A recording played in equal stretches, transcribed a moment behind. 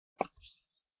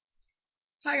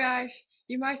Hi guys,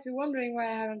 you might be wondering why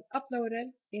I haven't uploaded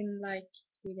in like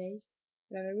 3 days.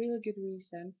 I have a really good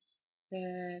reason.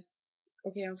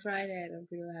 Okay, on Friday I don't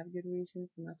really have good reason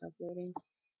for not uploading.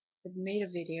 I made a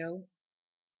video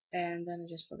and then I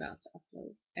just forgot to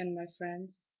upload. And my friend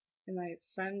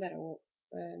that I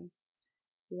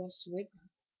was with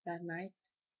that night,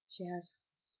 she has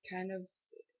kind of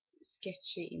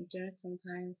sketchy internet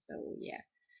sometimes. So yeah.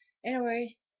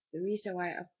 Anyway, the reason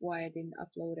why I didn't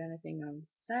upload anything on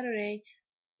Saturday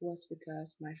was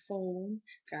because my phone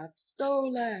got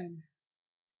stolen.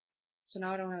 So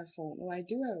now I don't have a phone. Well, I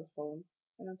do have a phone.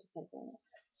 I don't have a phone.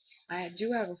 I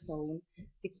do have a phone.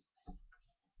 It's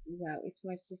it's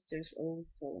my sister's old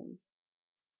phone.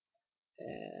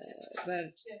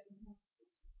 But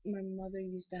my mother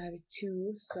used to have it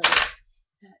too, so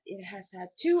it has had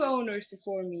two owners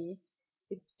before me.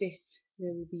 It's this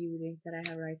little beauty that I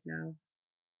have right now.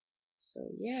 So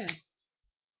yeah,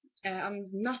 I'm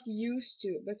not used to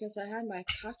it because I had my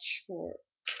touch for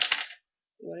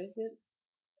what is it?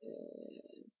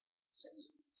 Uh,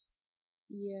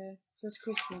 Yeah, since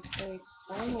Christmas, so it's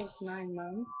almost 9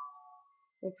 months,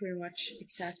 or pretty much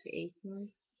exactly 8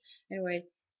 months. Anyway,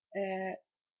 uh,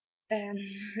 and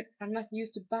I'm not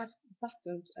used to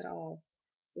buttons at all,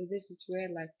 so this is where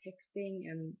like texting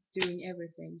and doing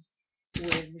everything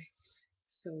with.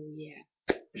 So yeah,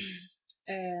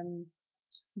 um,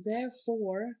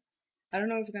 therefore, I don't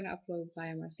know if I'm gonna upload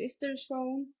via my sister's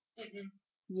phone.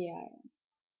 Yeah,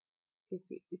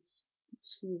 it's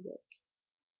schoolwork.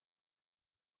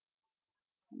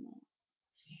 Come on.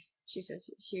 She says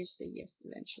she'll say yes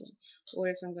eventually. Or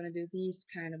if I'm gonna do these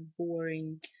kind of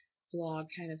boring vlog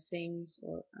kind of things,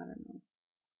 or I don't know.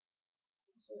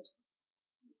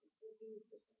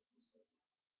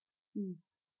 Hmm.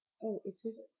 Oh, it's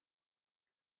just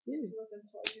really.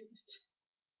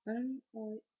 I don't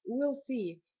know. We'll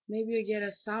see. Maybe I get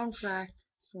a soundtrack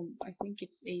from I think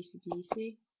it's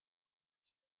AC/DC.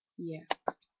 Yeah,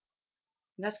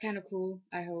 that's kind of cool.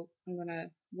 I hope I'm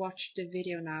gonna watch the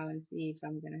video now and see if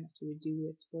I'm gonna have to redo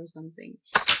it or something.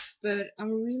 But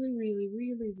I'm really, really,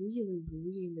 really, really,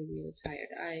 really, really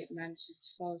tired. I managed to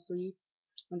fall asleep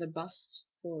on the bus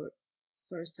for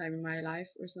first time in my life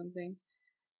or something,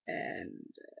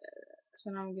 and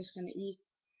so now I'm just gonna eat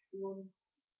one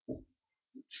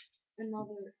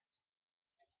another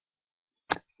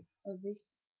of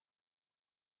this.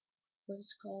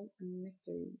 What's called a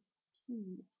nectarine.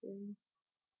 Nectarine.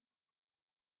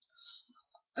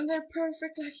 And they're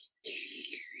perfect. Like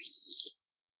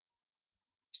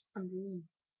I'm dreaming.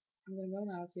 I'm gonna go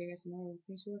now. See you guys tomorrow.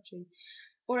 Thanks for watching.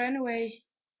 Or anyway,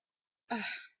 uh,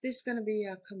 this is gonna be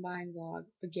a combined vlog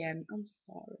again. I'm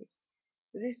sorry.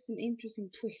 This is an interesting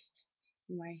twist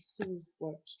in my school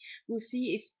work. We'll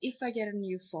see if I get a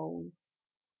new phone.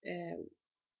 Uh,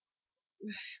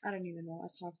 I don't even know. I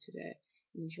talked to the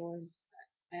insurance,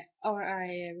 or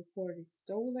I reported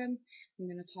stolen. I'm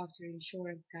gonna talk to the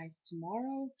insurance guys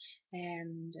tomorrow,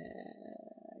 and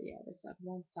yeah, there's like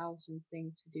 1,000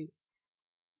 things to do.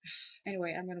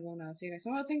 Anyway, I'm gonna go now. See you guys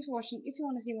tomorrow. Thanks for watching. If you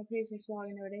want to see my previous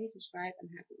vlog another day, subscribe and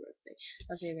happy birthday.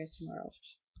 I'll see you guys tomorrow.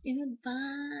 And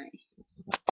bye.